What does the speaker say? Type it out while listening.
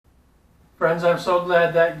Friends, I'm so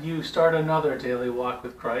glad that you start another daily walk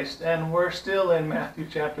with Christ, and we're still in Matthew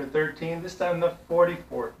chapter 13, this time the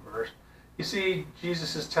 44th verse. You see,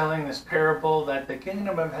 Jesus is telling this parable that the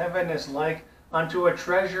kingdom of heaven is like unto a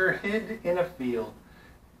treasure hid in a field.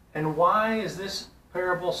 And why is this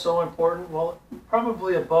parable so important? Well,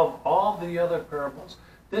 probably above all the other parables,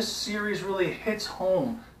 this series really hits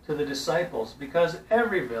home to the disciples because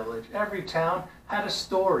every village, every town had a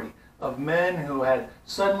story of men who had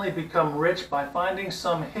suddenly become rich by finding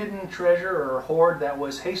some hidden treasure or hoard that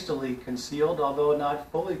was hastily concealed, although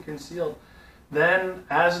not fully concealed. Then,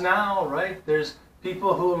 as now, right, there's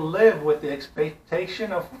people who live with the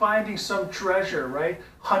expectation of finding some treasure, right,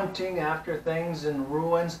 hunting after things in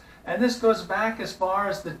ruins. And this goes back as far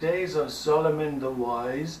as the days of Solomon the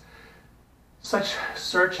Wise. Such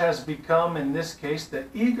search has become, in this case, the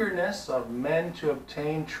eagerness of men to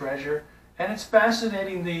obtain treasure. And it's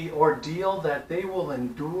fascinating the ordeal that they will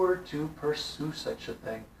endure to pursue such a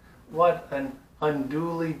thing. What an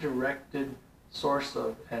unduly directed source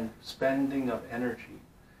of and spending of energy.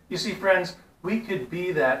 You see, friends, we could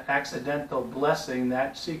be that accidental blessing,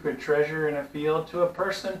 that secret treasure in a field to a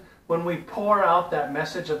person when we pour out that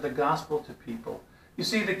message of the gospel to people. You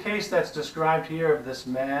see, the case that's described here of this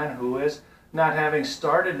man who is not having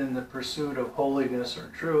started in the pursuit of holiness or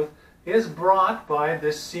truth is brought by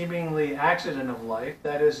this seemingly accident of life,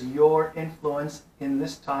 that is your influence in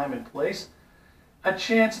this time and place, a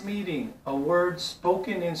chance meeting, a word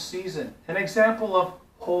spoken in season, an example of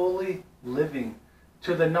holy living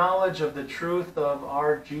to the knowledge of the truth of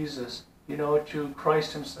our Jesus, to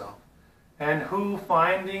Christ himself, and who,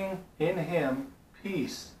 finding in him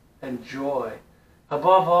peace and joy,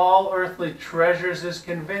 above all earthly treasures, is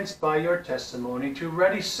convinced by your testimony to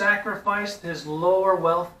ready sacrifice his lower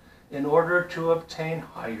wealth in order to obtain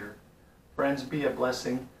higher. Friends, be a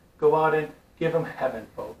blessing. Go out and give them heaven,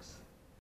 folks.